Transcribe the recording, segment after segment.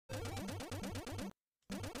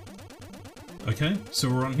Okay, so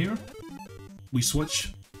we're on here. We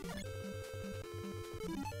switch.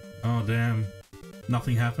 Oh damn.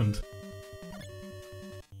 Nothing happened.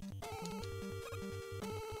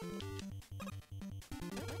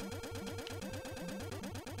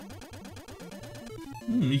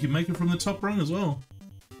 You can make it from the top rung as well.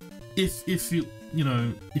 If you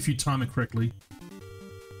know, if you time it correctly.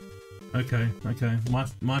 Okay, okay.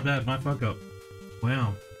 My bad, my fuck up.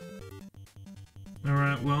 Wow.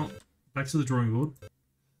 Alright, well, back to the drawing board.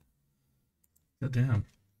 God damn.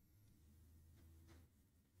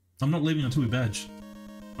 I'm not leaving until we badge.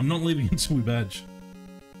 I'm not leaving until we badge.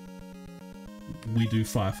 We do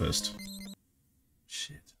fire first.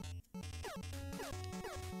 Shit.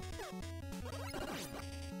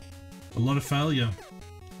 A lot of failure.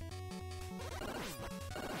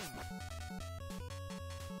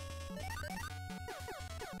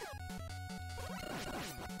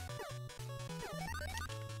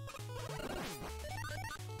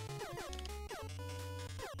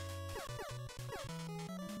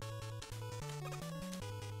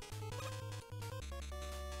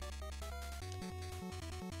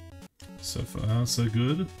 So far, so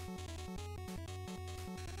good.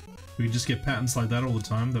 We can just get patterns like that all the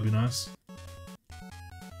time, that'd be nice.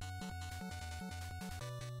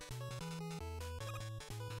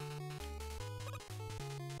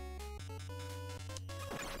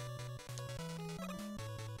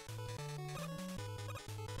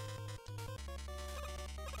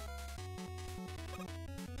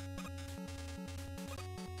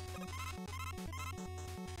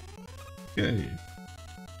 Okay.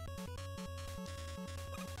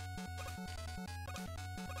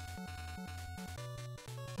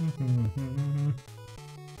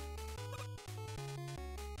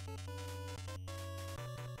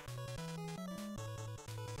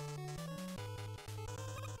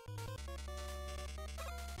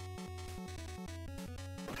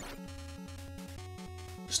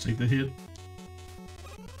 Just take the hit.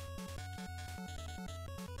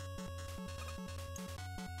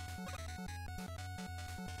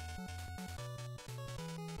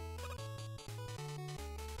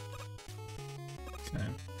 Okay.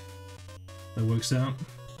 That works out.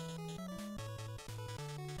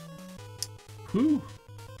 Whew.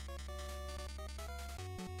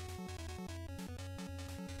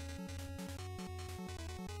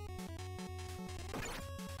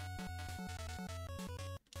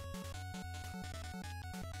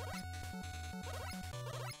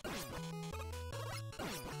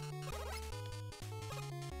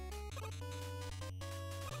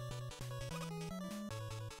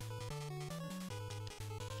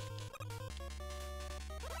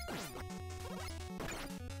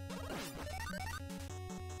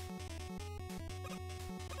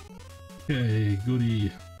 Okay,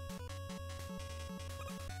 goody.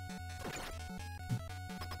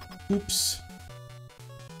 Oops.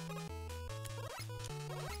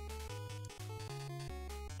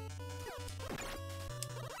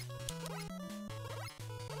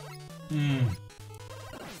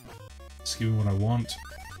 Just give me what I want.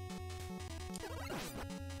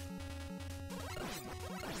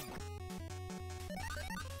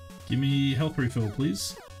 Give me health refill,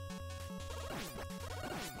 please.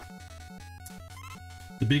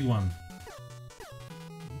 The big one.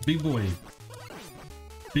 Big boy.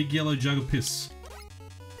 Big yellow jug of piss.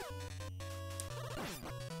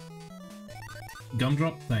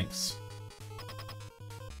 Gumdrop, thanks.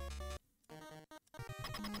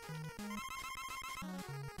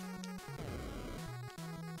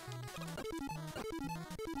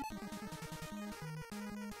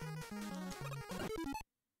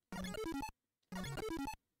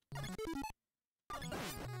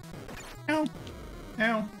 Ow.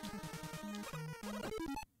 Ow.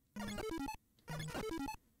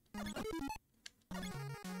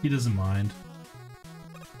 He doesn't mind.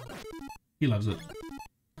 He loves it.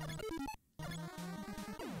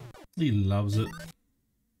 He loves it.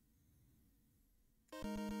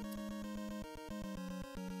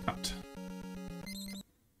 Cut.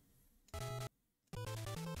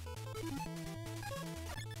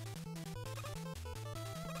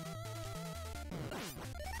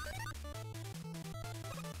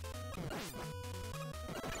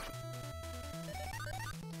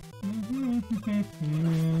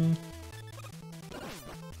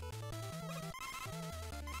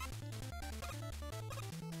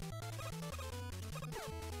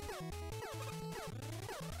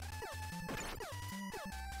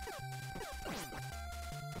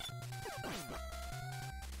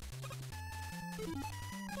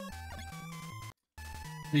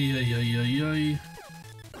 Ay.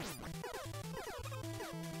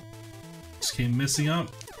 Just keep messing up.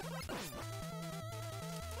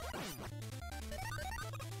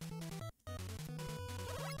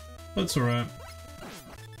 That's alright.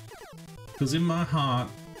 Because in my heart,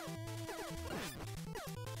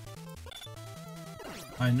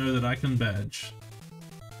 I know that I can badge.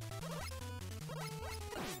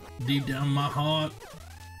 Deep down my heart,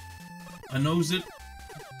 I knows it.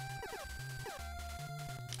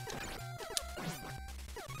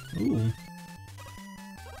 Ooh.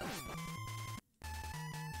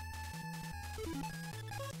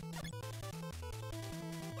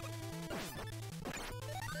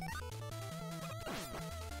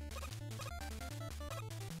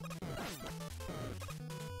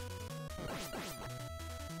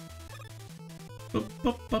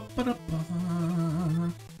 Ba-ba-ba-ba-da-ba.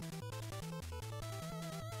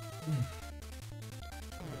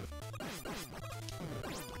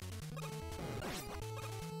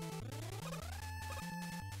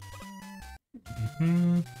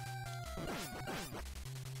 Mm-hmm.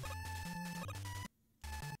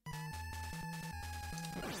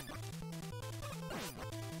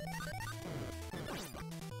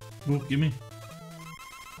 Oh, gimme.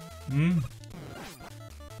 Mmm.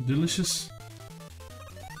 Delicious.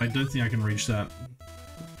 I don't think I can reach that.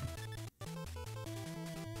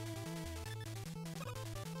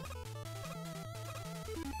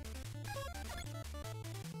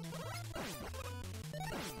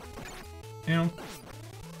 Ow.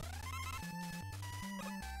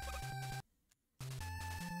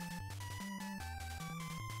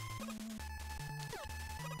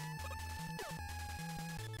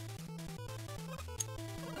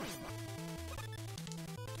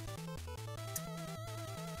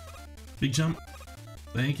 Big jump.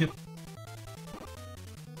 Thank you.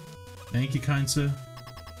 Thank you, kind sir.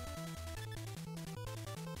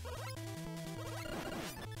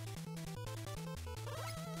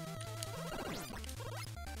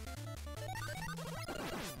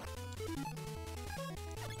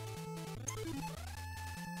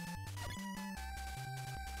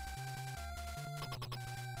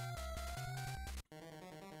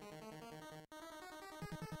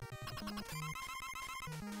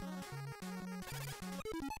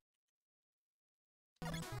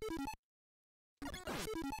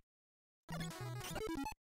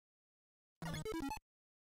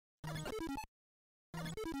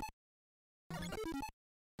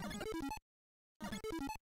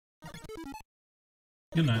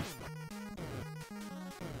 Good night.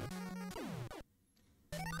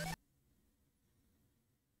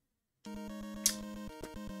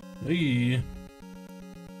 Hey.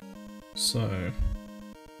 So.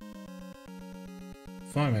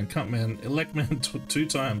 Fireman, Cutman, Electman two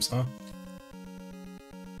times, huh?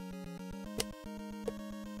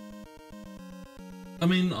 I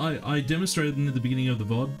mean, I demonstrated in the beginning of the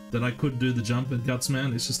VOD that I could do the jump at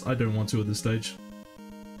Gutsman, it's just I don't want to at this stage.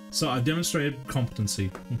 So I demonstrated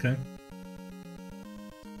competency, okay?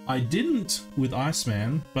 I didn't with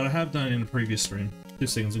Iceman, but I have done it in a previous stream. 2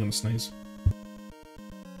 seconds, I'm gonna sneeze.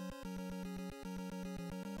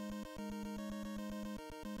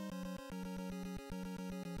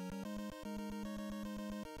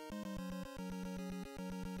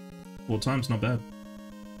 Well, time's not bad.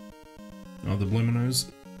 Oh, the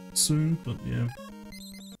Blumino's soon, but yeah.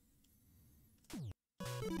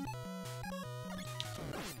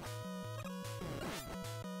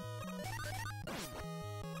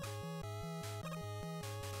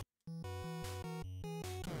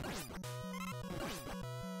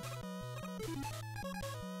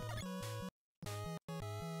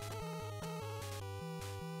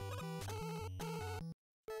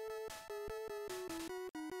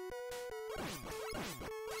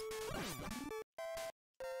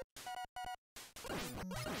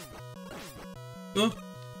 Oh.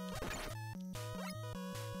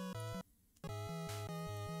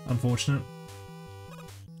 Unfortunate.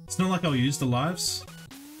 It's not like I'll use the lives.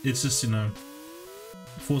 It's just, you know,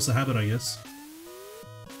 force of habit, I guess.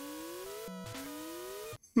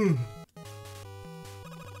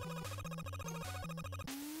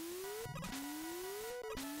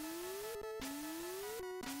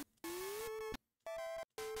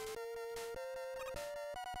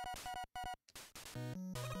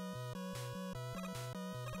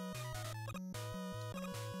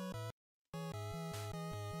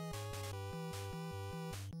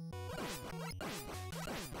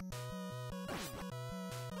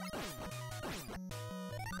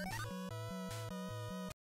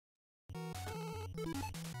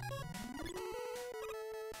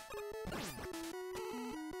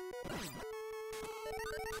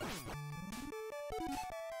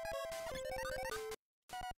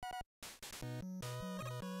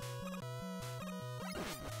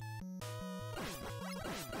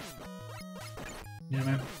 Yeah,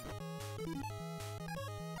 man.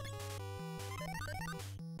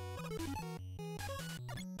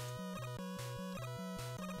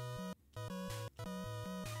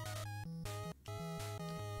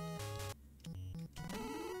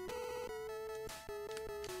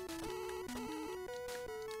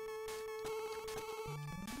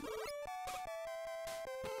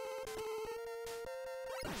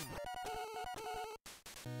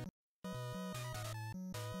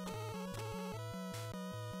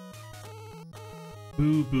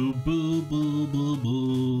 Boo boo boo boo boo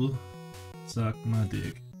boo. Suck my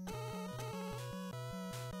dick.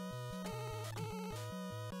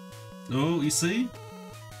 Oh, you see?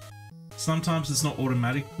 Sometimes it's not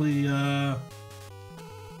automatically a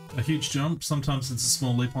huge jump. Sometimes it's a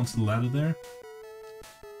small leap onto the ladder there.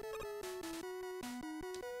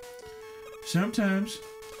 Sometimes.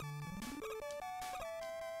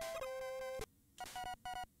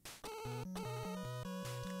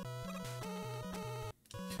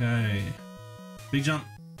 Okay. Big jump.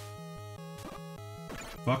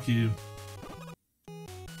 Fuck you.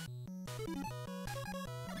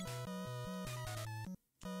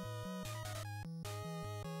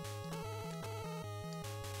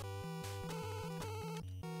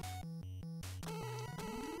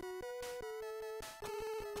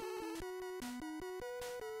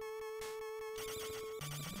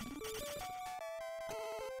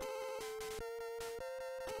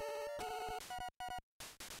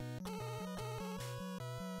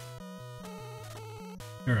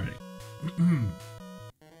 Alrighty.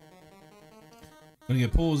 Gonna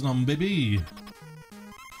get paused on, baby.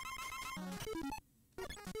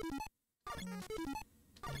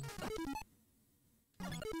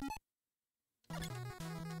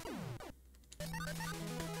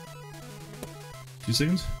 Few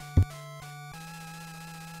seconds.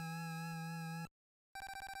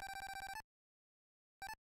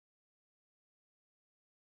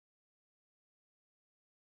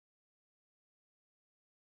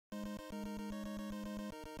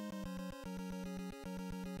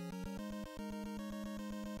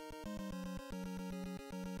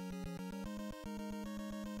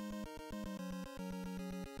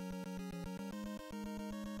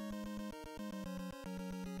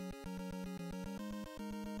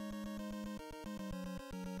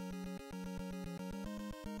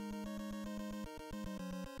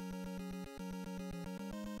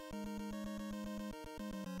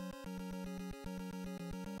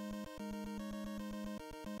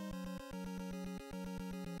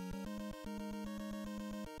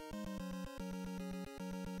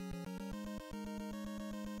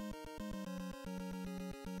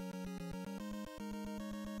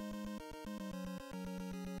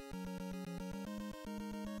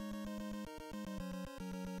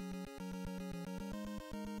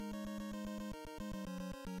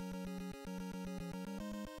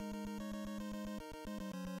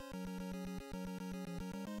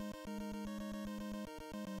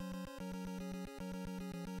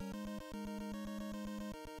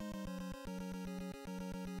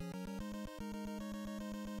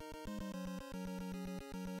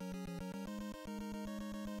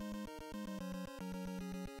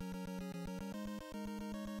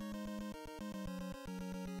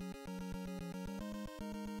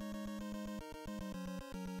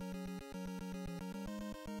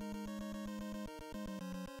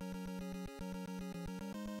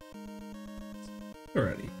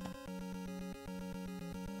 Alrighty.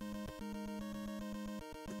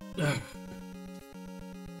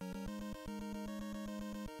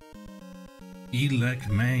 Elec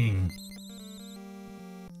Main.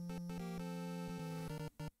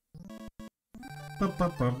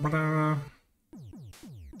 Ba-ba-ba-ba.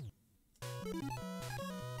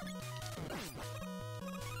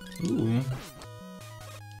 Ooh.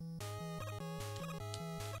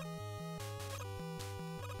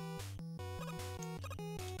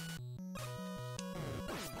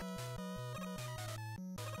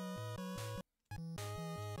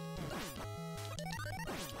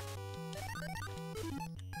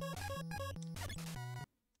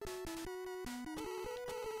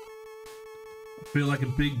 Feel like a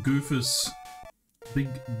big goofus, big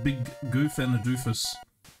goof and a doofus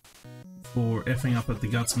for effing up at the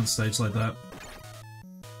Gutsman stage like that.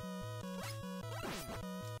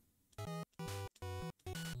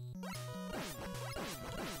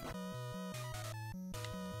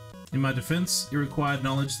 In my defense, it required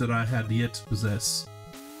knowledge that I had yet to possess.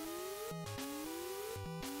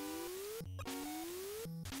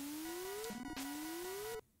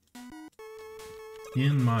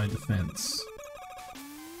 In my defense.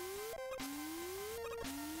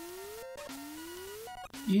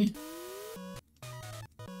 Yeah.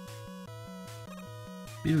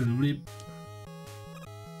 Beep.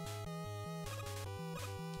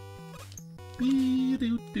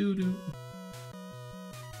 Doo.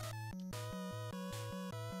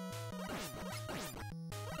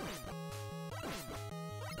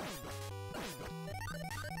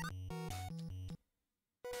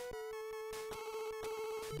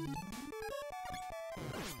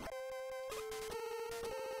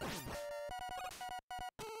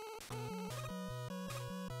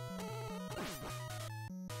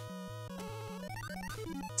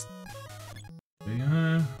 There you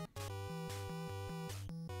go.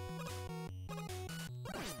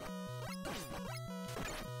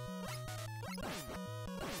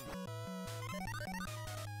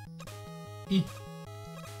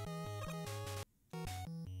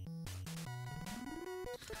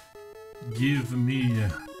 Give me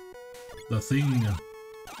the thing.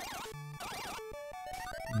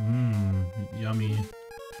 Yummy.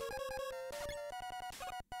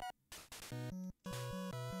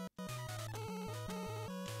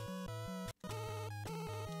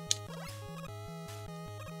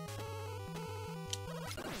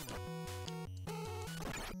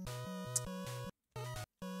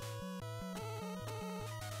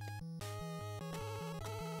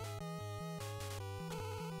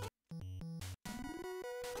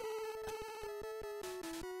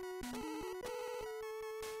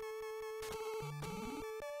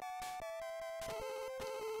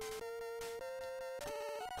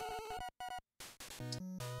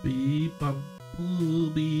 Beep up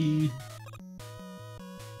booby.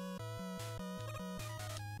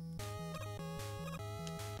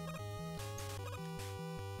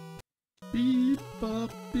 Beep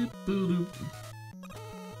up beep boo.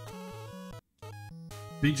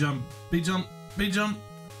 Big jump, big jump, big jump.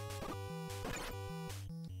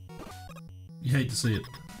 You hate to see it.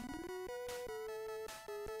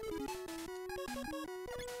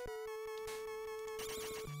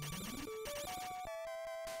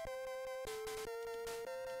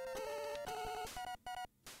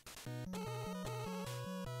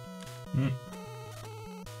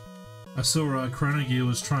 I saw Chrono Gear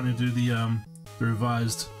was trying to do the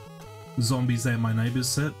revised Zombies They Are My Neighbors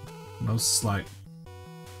set, and I was just like,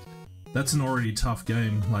 that's an already tough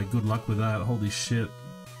game, like good luck with that, holy shit.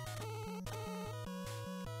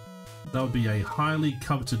 That would be a highly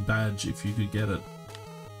coveted badge if you could get it.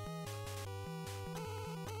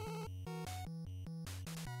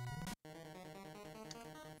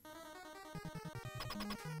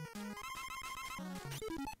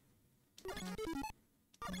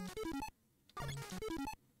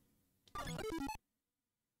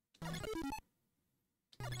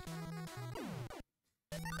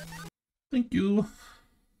 Thank you.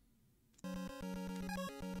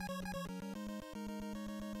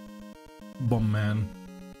 Bomb man.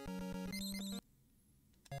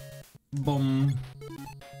 Bomb.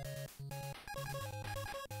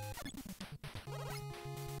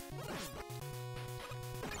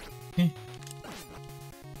 Eh.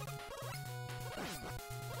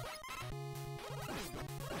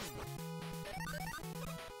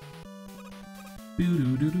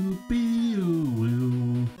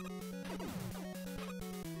 Boo-doo-doo-doo-bee-oo-oo.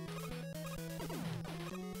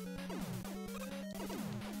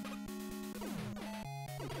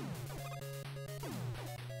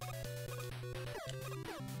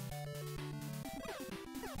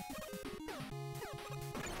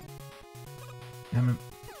 Damn it.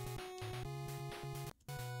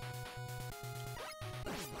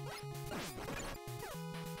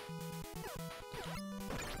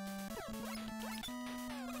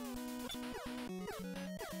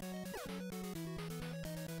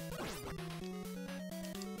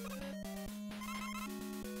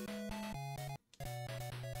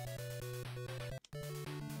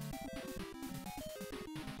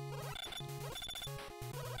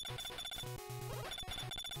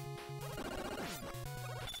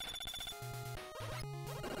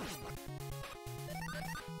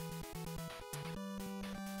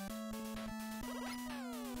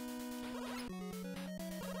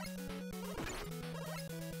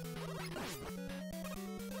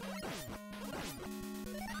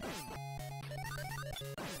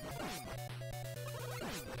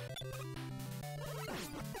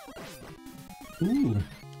 Ooh.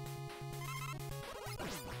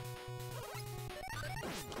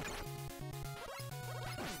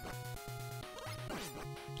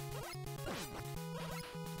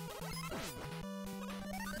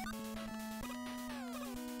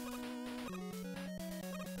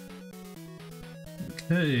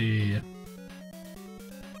 Okay.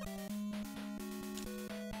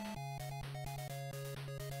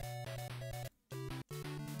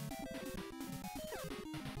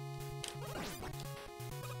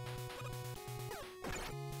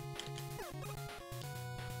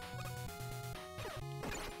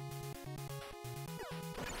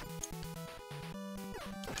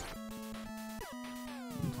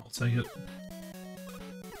 I'll take it.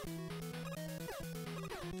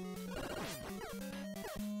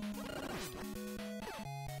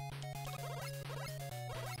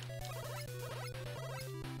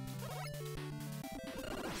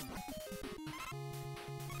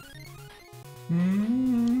 Hmm.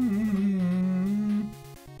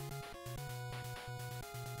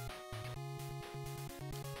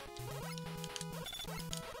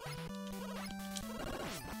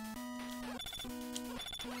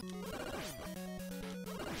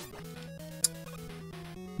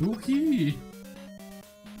 Okay.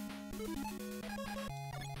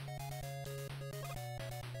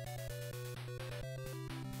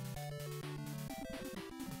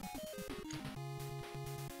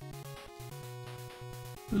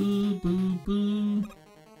 Boo, boo, boo.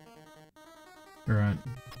 Alright.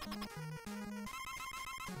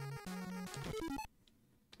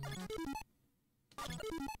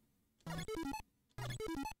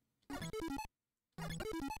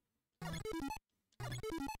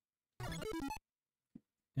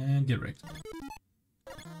 And get wrecked.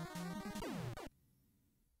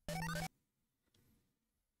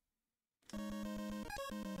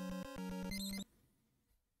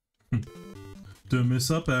 Don't mess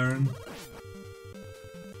up, Aaron.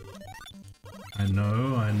 I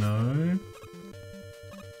know, I know.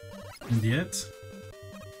 And yet...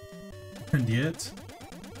 And yet...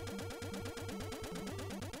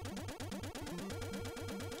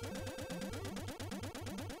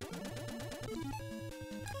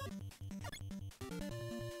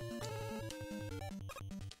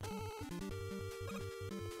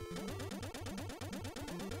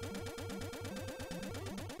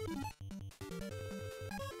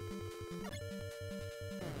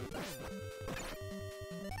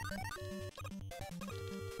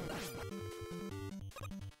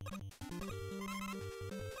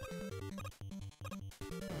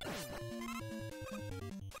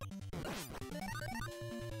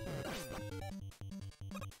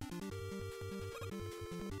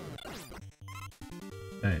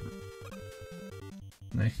 Okay.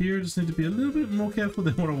 Now here I just need to be a little bit more careful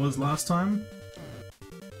than what I was last time.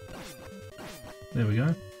 There we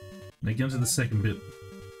go. Now get into the second bit.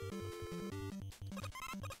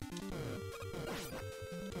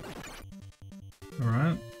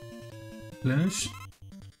 Alright. Finish.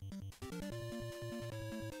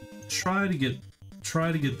 Try to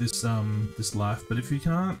get this this life, but if you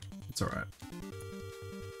can't, it's alright.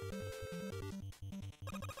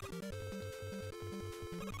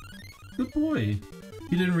 Good boy.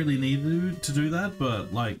 You didn't really need to do that,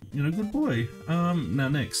 but like, you know, good boy. Now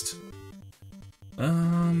next.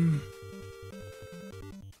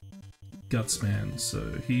 Gutsman. So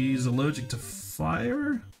he's allergic to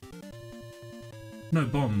fire? No,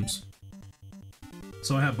 bombs.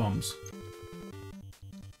 So I have bombs.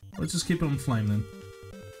 Let's just keep it on flame then.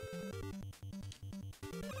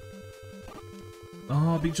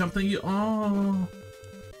 Oh, big jump, thank you. Oh.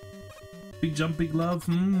 Big jump, big love,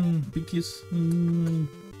 big kiss.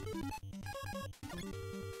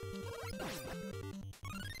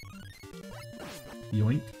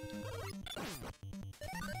 Yoink.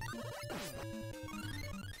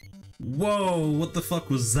 Whoa, what the fuck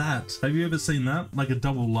was that? Have you ever seen that? Like a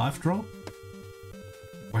double life drop?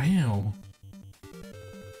 Wow.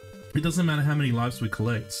 It doesn't matter how many lives we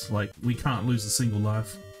collect, like, we can't lose a single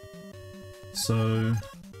life. So...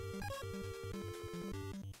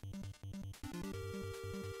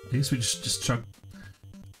 I guess we just chuck...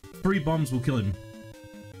 3 bombs will kill him.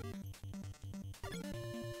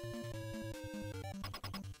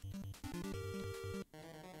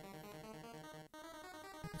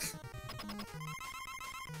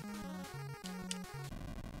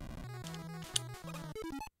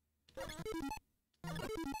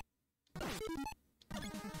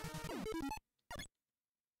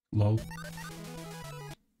 Lol.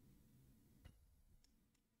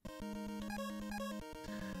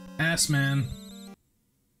 Ass man.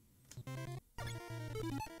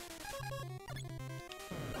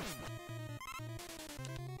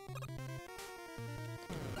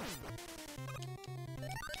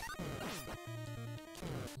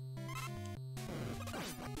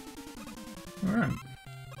 All right.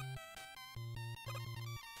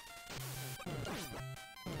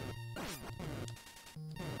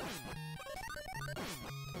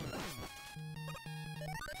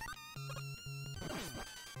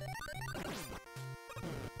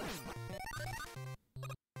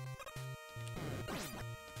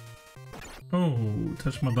 Oh,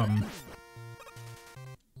 touch my bum.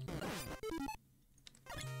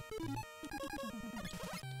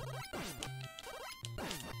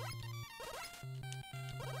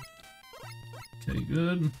 Okay,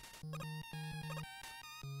 good.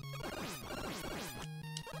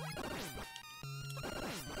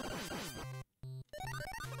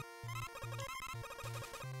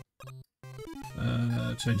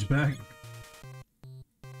 Change it back.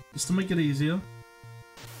 Just to make it easier.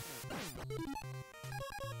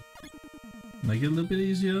 Make it a little bit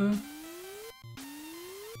easier.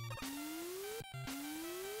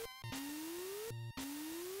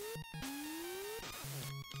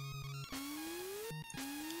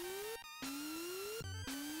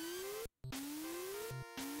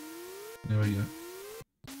 There we go.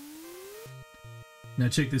 Now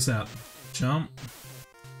check this out. Jump,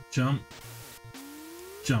 jump,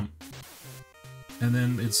 jump. And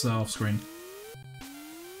then it's off screen.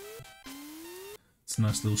 It's a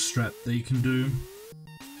nice little strat that you can do.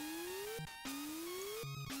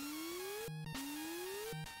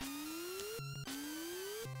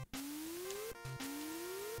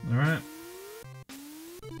 Alright.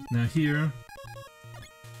 Now here,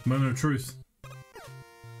 moment of truth.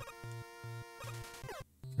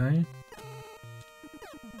 Okay.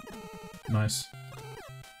 Nice.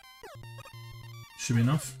 Should be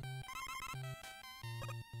enough.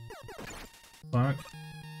 Fuck. Do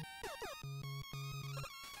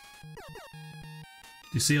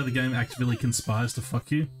you see how the game actively conspires to fuck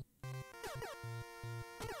you?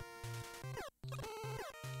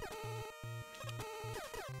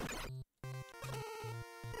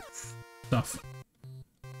 Stuff.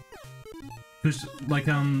 Because, like,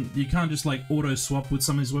 you can't just, like, auto-swap with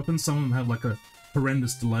some of these weapons. Some of them have, like, a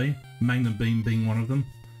horrendous delay. Magnet beam being one of them.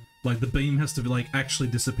 Like, the beam has to, like, actually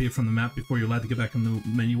disappear from the map before you're allowed to get back on the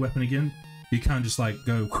menu weapon again. You can't just, like,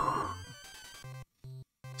 go...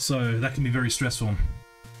 So, that can be very stressful.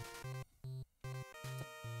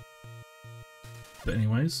 But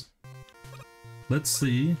anyways... Let's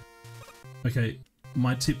see... Okay,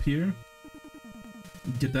 my tip here...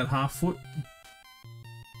 Get that half foot.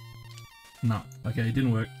 No, okay, it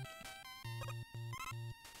didn't work.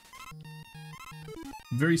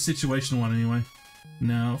 Very situational one anyway.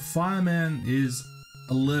 Now, Fireman is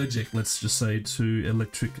allergic, let's just say, to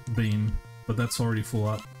electric beam, but that's already full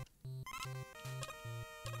up.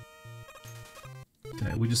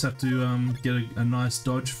 Okay, we just have to get a nice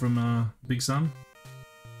dodge from Big Sun.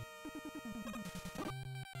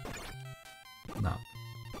 No.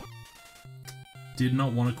 Did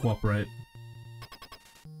not want to cooperate.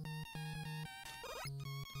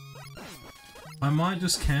 I might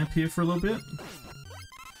just camp here for a little bit.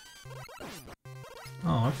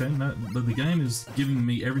 Oh, okay. No, the game is giving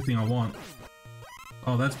me everything I want.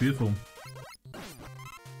 Oh, that's beautiful.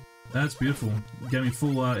 That's beautiful. Gave me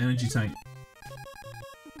full energy tank.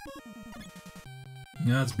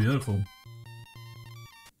 Yeah, that's beautiful.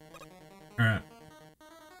 Alright.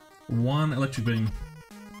 One electric beam.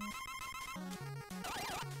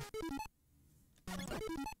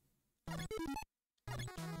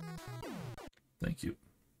 Thank you.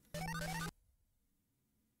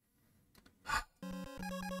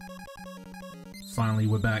 Finally,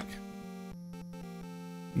 we're back.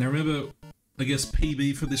 Now remember, I guess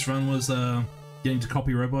PB for this run was getting to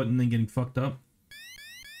copy robot and then getting fucked up.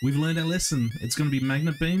 We've learned our lesson. It's going to be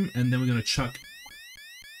magnet beam, and then we're going to chuck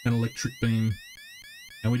an electric beam.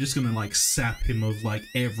 And we're just going to, like, sap him of, like,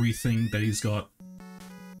 everything that he's got.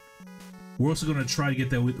 We're also going to try to get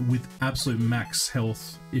there with absolute max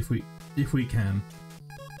health, if we can.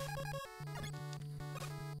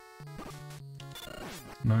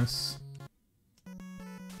 Nice.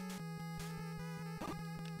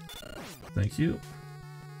 Thank you.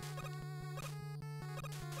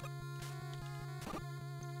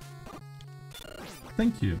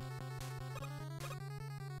 Thank you.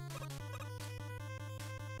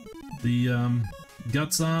 The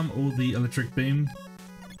guts arm or the electric beam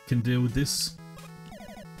can deal with this.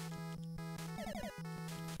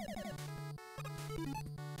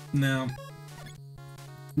 Now,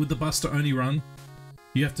 with the Buster only run,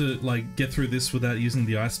 you have to, like, get through this without using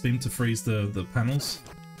the ice beam to freeze the panels.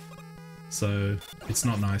 So, it's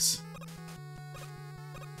not nice.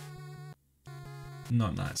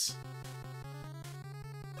 Not nice.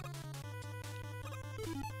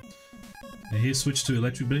 Now here, switch to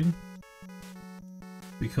electric beam.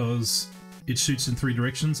 Because it shoots in 3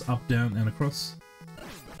 directions, up, down, and across.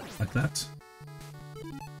 Like that.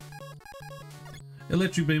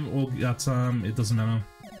 Electric beam or gut arm, it doesn't matter.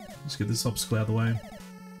 Let's get this obstacle out of the way.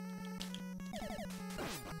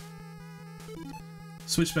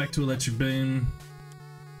 Switch back to electric beam.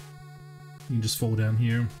 You can just fall down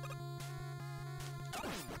here.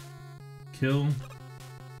 Kill.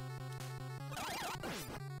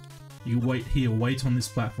 You wait here, wait on this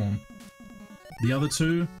platform. The other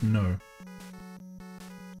two, no.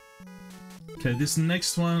 Okay, this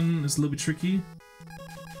next one is a little bit tricky.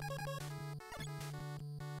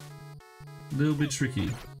 A little bit tricky.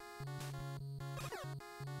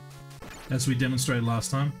 As we demonstrated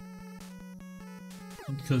last time.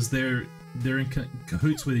 Because they're in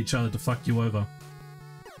cahoots with each other to fuck you over.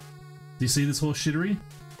 Do you see this horse shittery?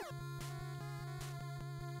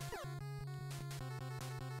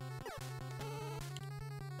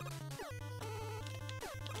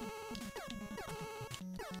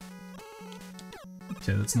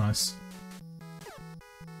 Okay, that's nice.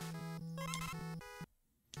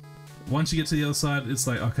 once you get to the other side, it's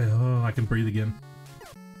like, okay, oh, I can breathe again.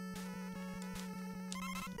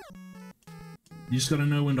 You just gotta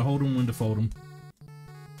know when to hold them, when to fold them.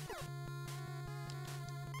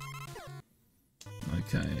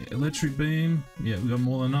 Okay, electric beam. Yeah, we got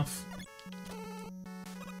more than enough.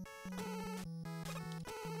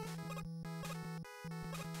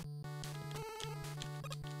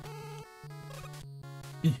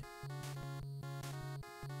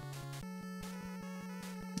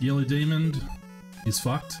 Yellow demon is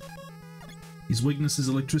fucked. His weakness is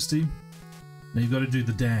electricity. Now you've got to do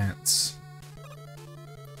the dance.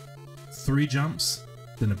 3 jumps,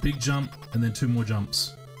 then a big jump, and then 2 more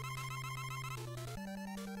jumps.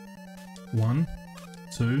 1,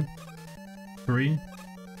 2, 3.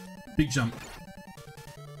 Big jump.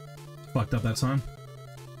 Fucked up that time.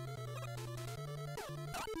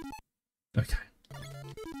 Okay.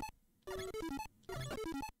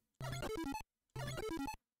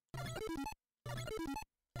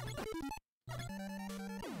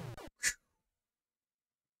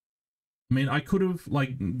 I mean, I could have,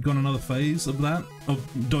 like, gone another phase of that,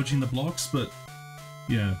 of dodging the blocks, but,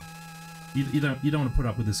 yeah. You don't want to put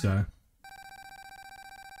up with this guy.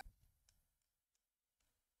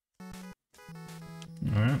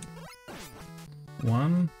 Alright.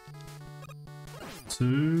 1,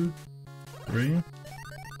 2, 3.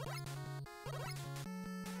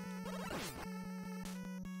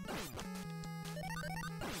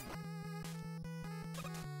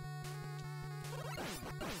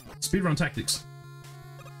 Speedrun tactics.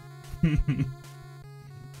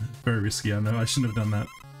 Very risky, I know. I shouldn't have done that.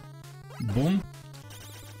 Boom.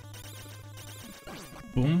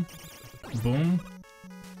 Boom. Boom.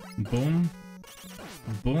 Boom.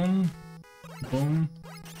 Boom. Boom.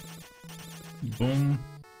 Boom.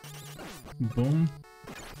 Boom.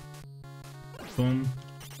 Boom.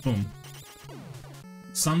 Boom.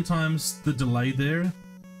 Sometimes the delay there,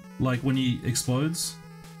 like when he explodes,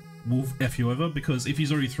 will F you over, because if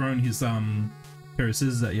he's already thrown his pair of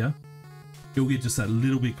scissors at you, he'll get just that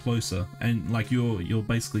little bit closer, and like you're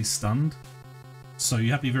basically stunned. So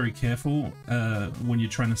you have to be very careful when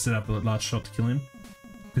you're trying to set up a last shot to kill him,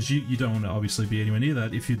 because you don't want to obviously be anywhere near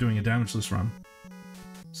that if you're doing a damageless run.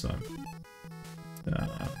 So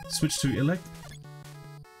switch to elect.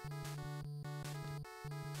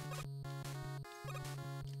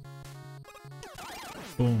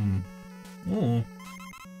 Boom. Oh.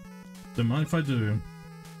 Don't mind if I do.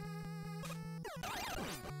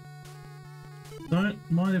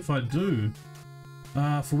 Don't mind if I do.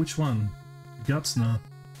 For which one? Guts? Nah.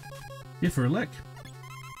 Yeah, for elect.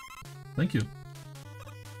 Thank you.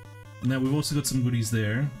 Now we've also got some goodies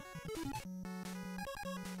there.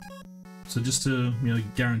 So just to, you know,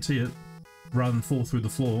 guarantee it, rather than fall through the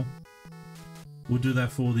floor, we'll do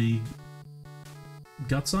that for the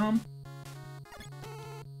Guts arm.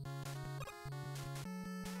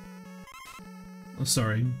 Oh,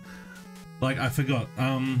 sorry. Like, I forgot.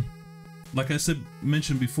 Like I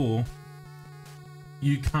mentioned before,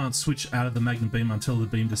 you can't switch out of the Magnum Beam until the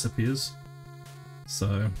beam disappears.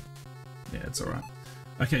 So, yeah, it's alright.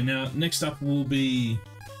 Okay, now, next up will be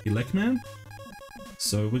Electman.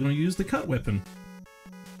 So, we're going to use the cut weapon.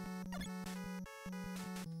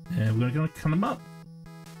 And we're going to cut him up.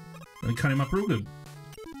 We're going to cut him up real good.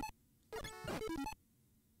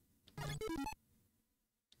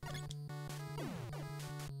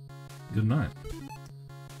 Good night.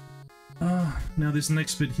 Now this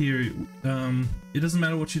next bit here, it doesn't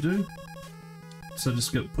matter what you do, so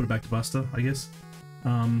just put it back to Buster, I guess.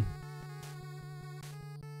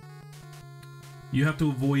 You have to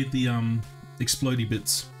avoid the explodey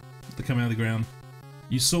bits that come out of the ground.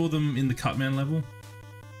 You saw them in the Cutman level.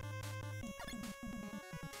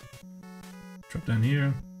 Drop down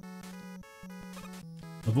here.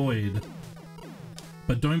 Avoid.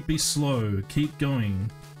 But don't be slow, keep going.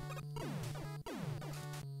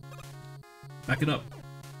 Back it up.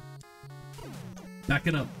 Back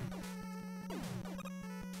it up.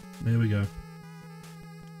 There we go.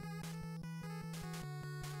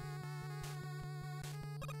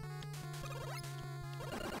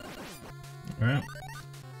 Alright.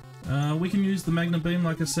 We can use the Magnum Beam,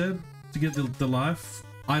 like I said, to get the life.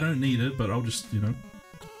 I don't need it, but I'll just, you know.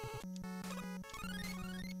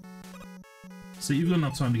 So you've got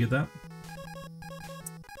enough time to get that.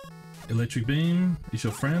 Electric Beam is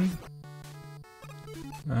your friend.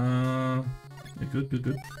 Yeah,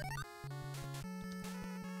 good.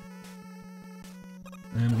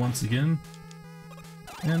 And once again.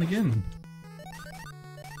 And again.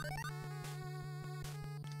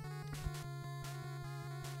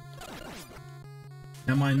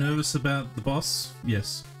 Am I nervous about the boss?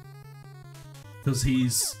 Yes. Because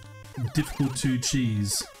he's difficult to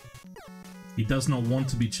cheese. He does not want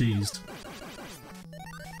to be cheesed.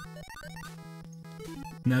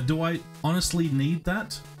 Now, do I honestly need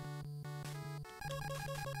that?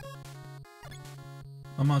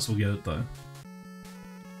 I might as well get it though.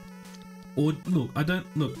 Or, look,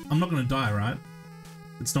 I'm not gonna die, right?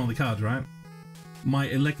 It's not on the cards, right? My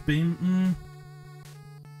elect beam,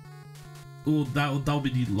 Well, that'll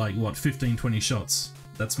be like, what, 15, 20 shots.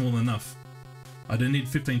 That's more than enough. I don't need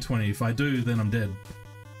 15, 20. If I do, then I'm dead.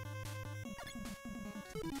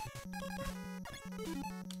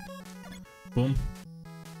 Boom.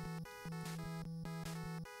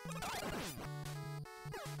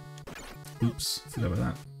 Oops, forgot about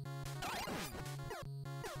that.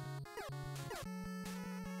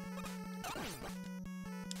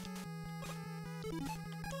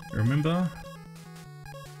 Remember?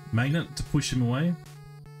 Magnet to push him away.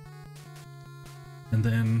 And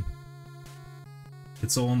then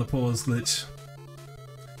it's all on the pause glitch.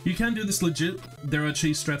 You can do this legit. There are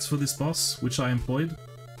cheese strats for this boss, which I employed.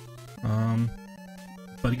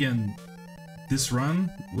 But again, this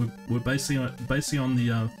run, we're basically on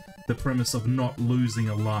the premise of not losing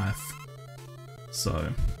a life. So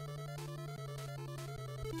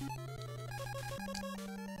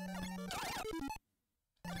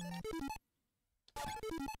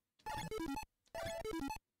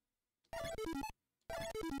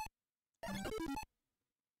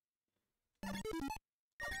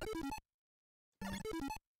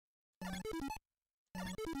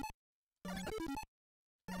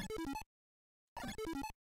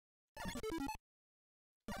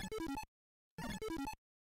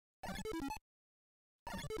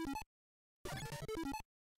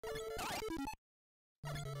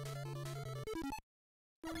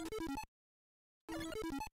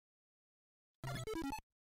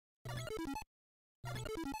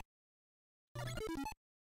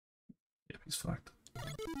yep, he's fucked.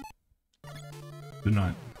 Good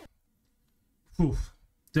night. Whew.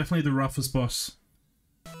 Definitely the roughest boss.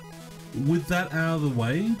 With that out of the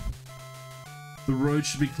way, the road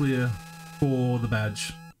should be clear for the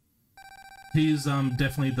badge. He's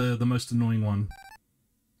definitely the most annoying one.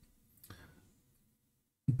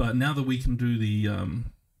 But now that we can do the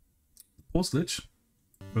pause glitch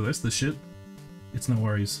for the rest of the shit, it's no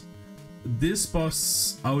worries. This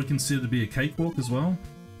boss I would consider to be a cakewalk as well.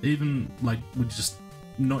 Even like with just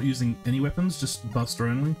not using any weapons, just buster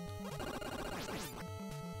only.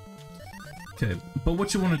 Okay, but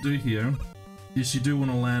what you want to do here is you do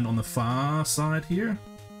want to land on the far side here.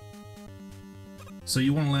 So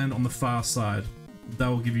you want to land on the far side. That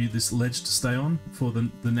will give you this ledge to stay on for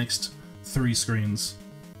the next 3 screens.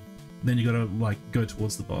 Then you gotta like go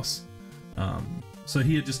towards the boss. So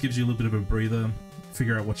here it just gives you a little bit of a breather,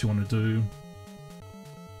 figure out what you want to do.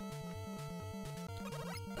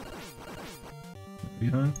 There we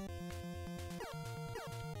go.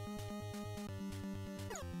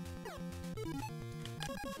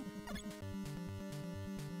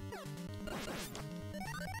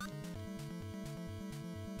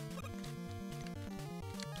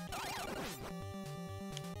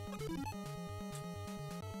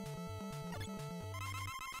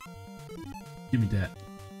 Give me that.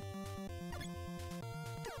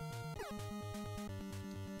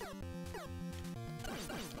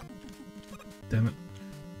 Damn it.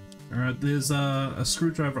 Alright, there's a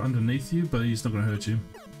screwdriver underneath you, but he's not gonna hurt you.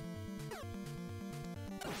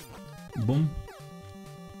 Boom.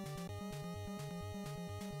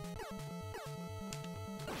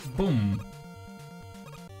 Boom.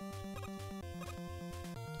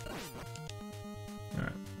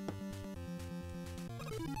 Alright.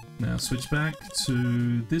 Now switch back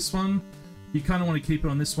to this one. You kind of want to keep it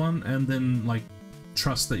on this one and then like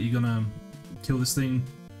trust that you're gonna kill this thing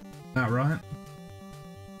outright.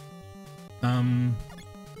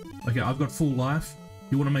 Okay, I've got full life.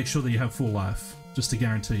 You want to make sure that you have full life, just to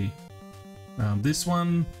guarantee. This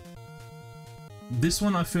one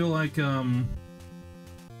I feel like you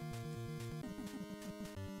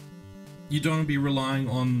don't want to be relying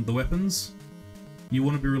on the weapons. You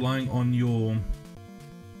want to be relying on your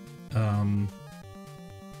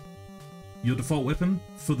default weapon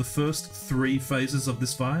for the first 3 phases of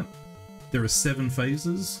this fight. There are 7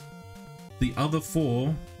 phases. The other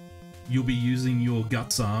 4, you'll be using your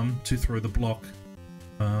guts arm to throw the block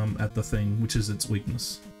at the thing, which is its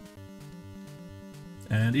weakness.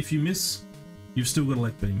 And if you miss, you've still got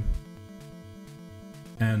elect beam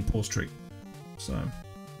and pause trick. So,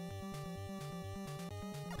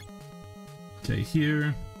 okay,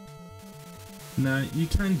 here. Now you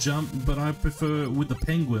can jump, but I prefer with the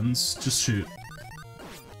penguins just shoot.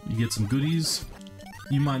 You get some goodies.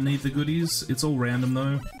 You might need the goodies. It's all random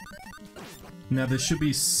though. Now there should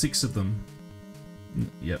be 6 of them.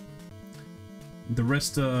 Yep. The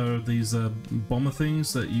rest are these bomber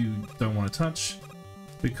things that you don't want to touch,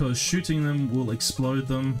 because shooting them will explode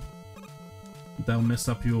them. They'll mess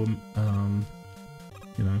up your,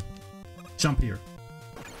 you know, jump here.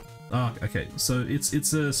 Ah, okay, so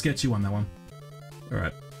it's a sketchy one, that one.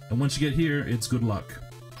 Alright, and once you get here, it's good luck.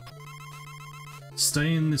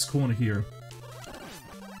 Stay in this corner here.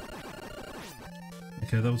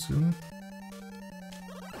 Okay, that was good.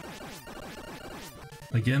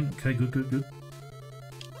 Again, okay, good, good, good.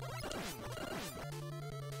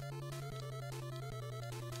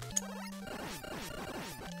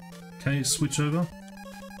 Okay, switch over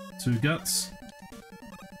to guts.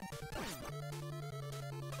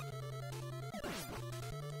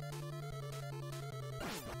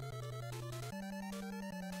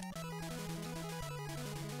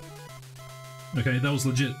 Okay, that was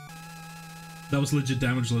legit. That was legit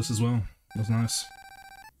damageless as well. That was nice.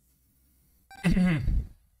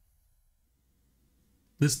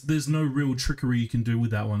 There's no real trickery you can do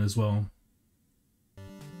with that one as well.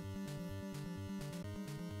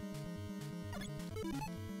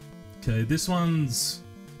 Okay, this one's,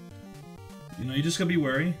 you know, you just gotta be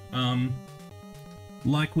wary.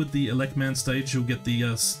 Like with the Elect Man stage, you'll get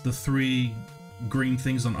the 3 green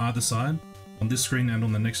things on either side, on this screen and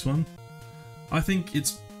on the next one. I think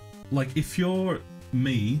it's like, if you're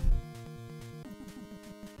me,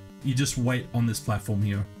 you just wait on this platform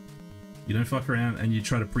here. You don't fuck around and you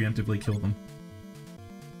try to preemptively kill them.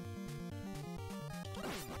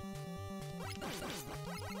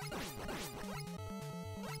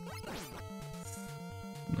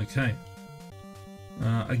 Okay.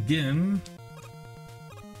 Again,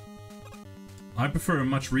 I prefer a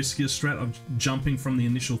much riskier strat of jumping from the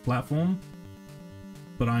initial platform,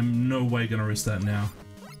 but I'm no way gonna risk that now.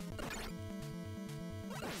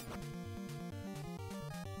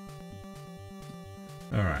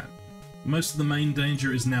 Alright. Most of the main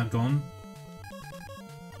danger is now gone.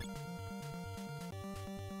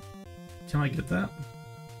 Can I get that?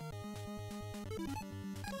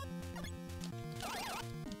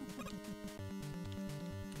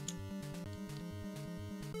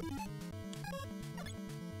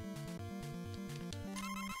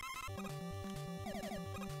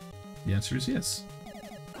 The answer is yes.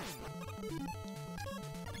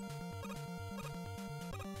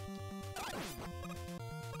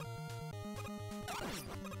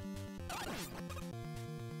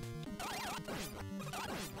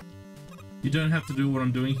 You don't have to do what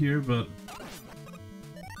I'm doing here, but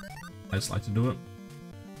I just like to do it.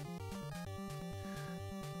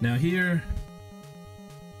 Now here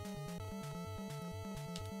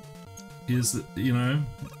is, you know,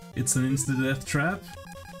 it's an insta-death trap,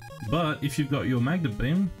 but if you've got your magnet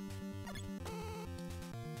beam,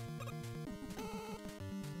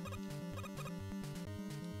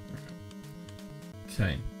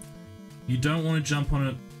 okay, you don't want to jump on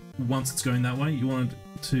it once it's going that way. You want it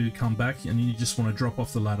to come back and you just want to drop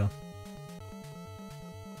off the ladder.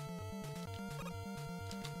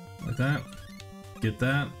 Like that. Get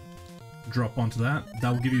that. Drop onto that.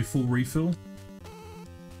 That will give you a full refill.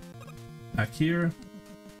 Back here.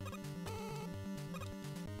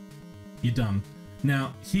 You're done.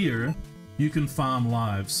 Now here, you can farm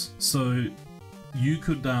lives. So you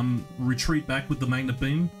could retreat back with the magnet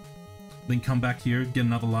beam, then come back here, get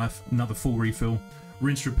another life, another full refill,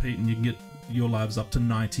 rinse, repeat, and you can get your lives up to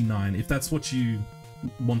 99 if that's what you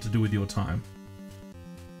want to do with your time.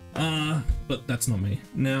 But that's not me.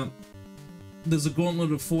 Now, there's a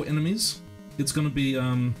gauntlet of 4 enemies. It's going to be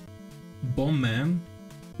Bomb Man,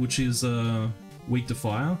 which is weak to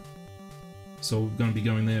fire. So we're going to be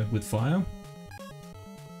going there with fire.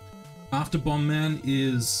 After Bomb Man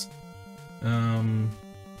is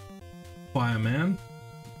Fireman.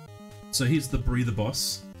 So he's the breather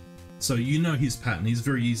boss. So you know his pattern. He's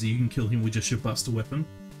very easy. You can kill him with just your buster weapon,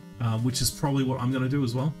 which is probably what I'm going to do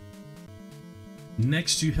as well.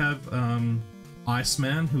 Next you have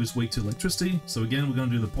Iceman, who is weak to electricity. So again, we're going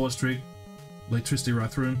to do the pause trick. Electricity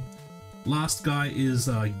right through. Last guy is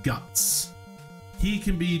Guts. He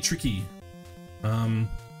can be tricky.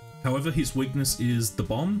 However, his weakness is the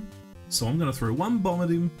bomb. So I'm going to throw 1 bomb at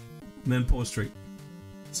him, and then pause trick.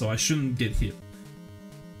 So I shouldn't get hit.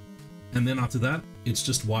 And then after that, it's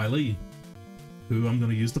just Wily, who I'm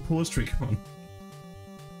going to use the pause trick on.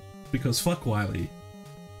 Because fuck Wily.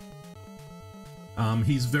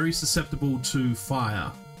 He's very susceptible to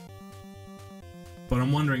fire. But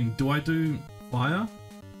I'm wondering, do I do fire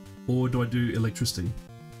or do I do electricity?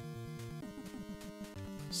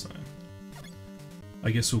 So,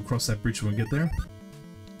 I guess we'll cross that bridge when we get there.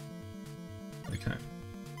 Okay.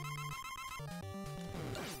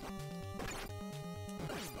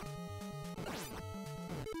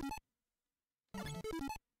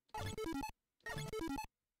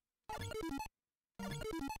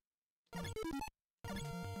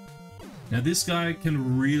 Now this guy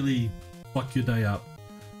can really fuck your day up.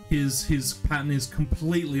 His pattern is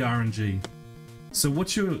completely RNG. So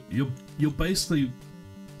what you're basically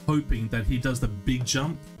hoping that he does the big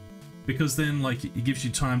jump, because then like it gives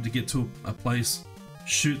you time to get to a place,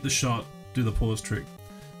 shoot the shot, do the pause trick.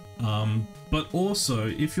 But also,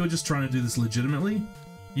 if you're just trying to do this legitimately,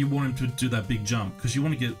 you want him to do that big jump, because you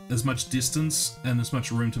want to get as much distance and as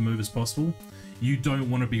much room to move as possible. You don't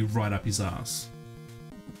want to be right up his ass.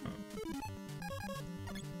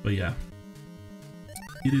 But yeah,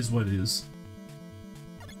 it is what it is.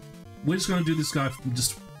 We're just going to do this guy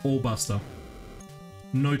just all buster.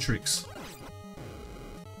 No tricks.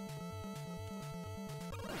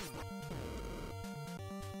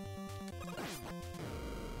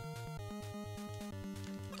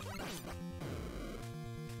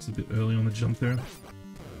 It's a bit early on the jump there.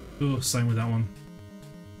 Oh, same with that one.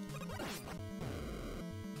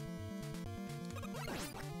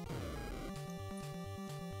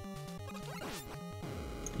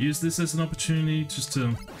 Use this as an opportunity just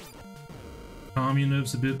to calm your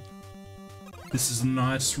nerves a bit. This is a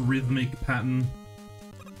nice rhythmic pattern.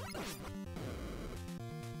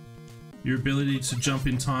 Your ability to jump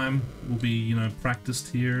in time will be, you know,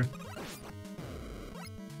 practiced here.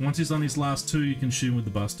 Once he's on his last two, you can shoot him with the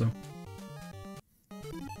buster.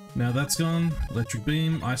 Now that's gone. Electric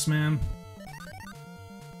beam, Iceman.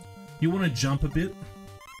 You want to jump a bit.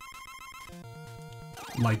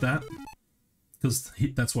 Like that. Because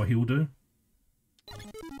that's what he will do.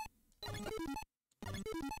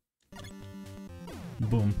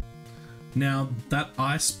 Boom. Now, that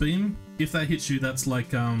ice beam, if that hits you, that's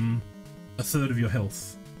like a third of your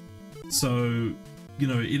health. So, you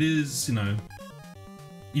know, it is, you know,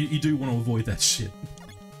 you do want to avoid that shit.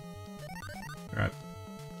 Alright.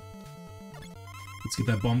 Let's get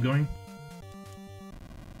that bomb going.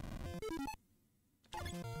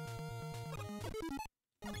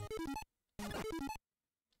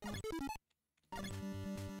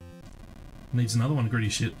 Needs another one, gritty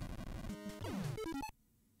shit.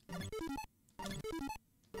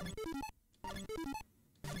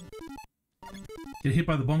 Get hit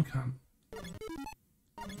by the bomb cunt.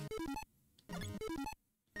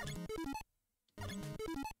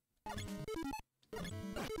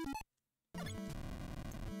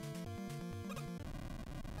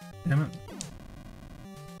 Damn it.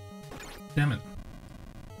 Damn it.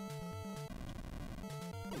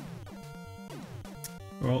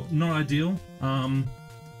 Well, not ideal.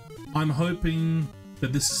 I'm hoping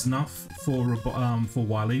that this is enough for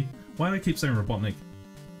Wily. Why do I keep saying Robotnik?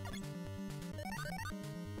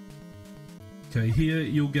 Okay, here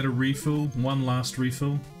you'll get a refill, one last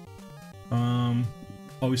refill.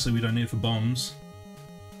 Obviously we don't need it for bombs.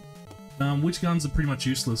 Which guns are pretty much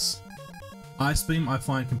useless? Ice Beam I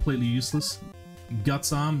find completely useless.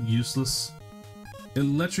 Guts Arm, useless.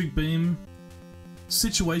 Electric Beam,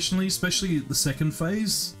 situationally, especially the second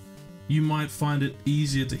phase, you might find it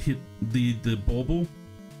easier to hit the bauble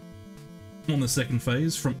on the second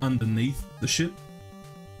phase from underneath the ship.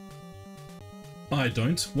 I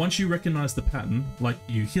don't. Once you recognize the pattern, like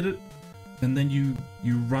you hit it and then you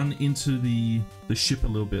run into the ship a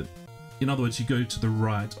little bit. In other words, you go to the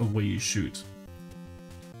right of where you shoot.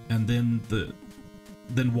 And then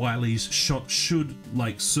Wily's shot should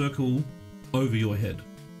like circle over your head.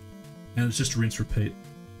 And it's just rinse repeat.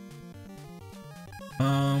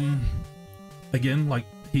 Again, like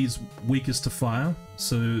he's weakest to fire,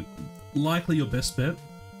 so likely your best bet.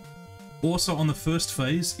 Also on the first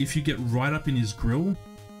phase, if you get right up in his grill,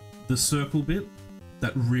 the circle bit,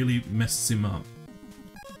 that really messes him up.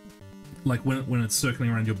 Like when it's circling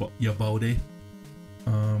around your body.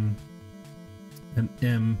 And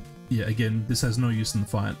M, yeah, again, this has no use in the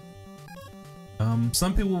fight.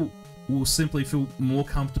 Some people will simply feel more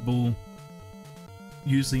comfortable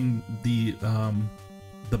using the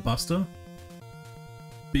buster,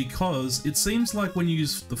 because it seems like when you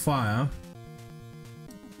use the fire,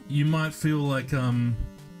 you might feel like a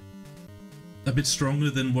bit stronger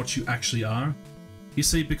than what you actually are. You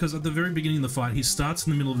see, because at the very beginning of the fight, he starts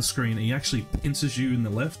in the middle of the screen and he actually pinces you in the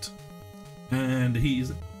left, and he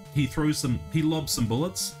lobs some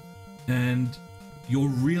bullets, and you're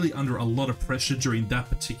really under a lot of pressure during that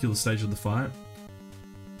particular stage of the fight.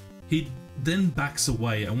 He then backs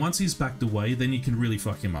away, and once he's backed away, then you can really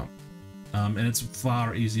fuck him up. And it's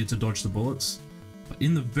far easier to dodge the bullets. But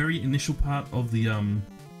in the very initial part of the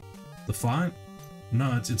fight,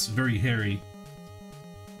 no, it's very hairy.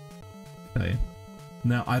 Okay.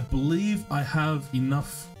 Now, I believe I have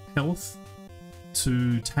enough health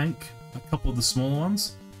to tank a couple of the smaller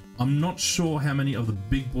ones. I'm not sure how many of the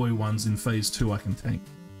big boy ones in phase 2 I can tank.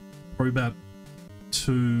 Probably about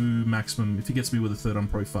to maximum. If he gets me with a third, I'm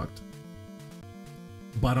probably fucked.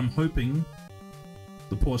 But I'm hoping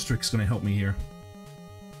the pause trick's gonna help me here.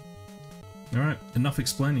 Alright, enough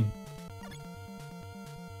explaining.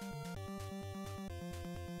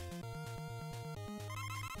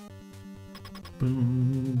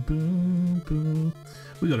 Boom, boom, boom.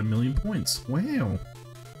 We got 1,000,000 points. Wow.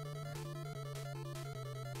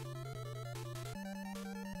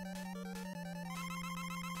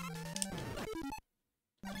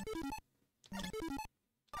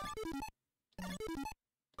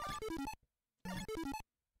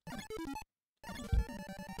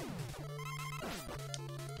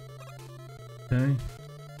 Okay.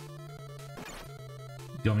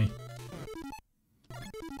 Yummy.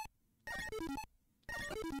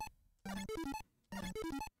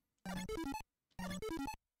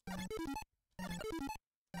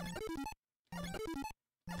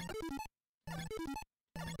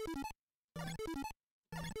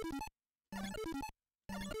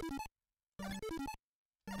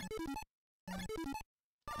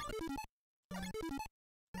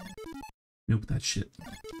 Milk that shit.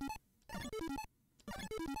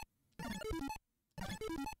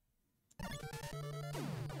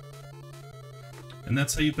 And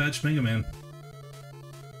that's how you badge Mega Man.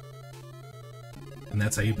 And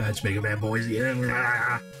that's how you badge Mega Man, boys.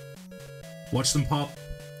 Yeah. Watch them pop.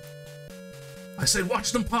 I said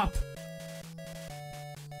watch them pop.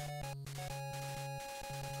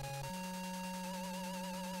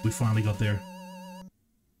 We finally got there.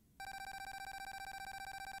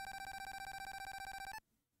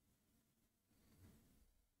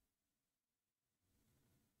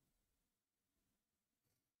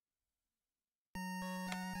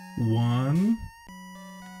 One,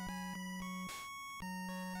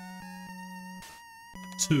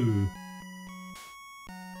 two,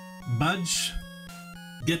 badge,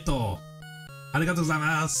 geto, arigatou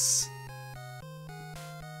gozaimasu,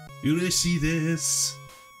 ureshii desu.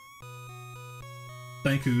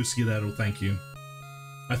 Thank you, Skedaddle, thank you.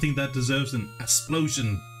 I think that deserves an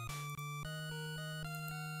explosion.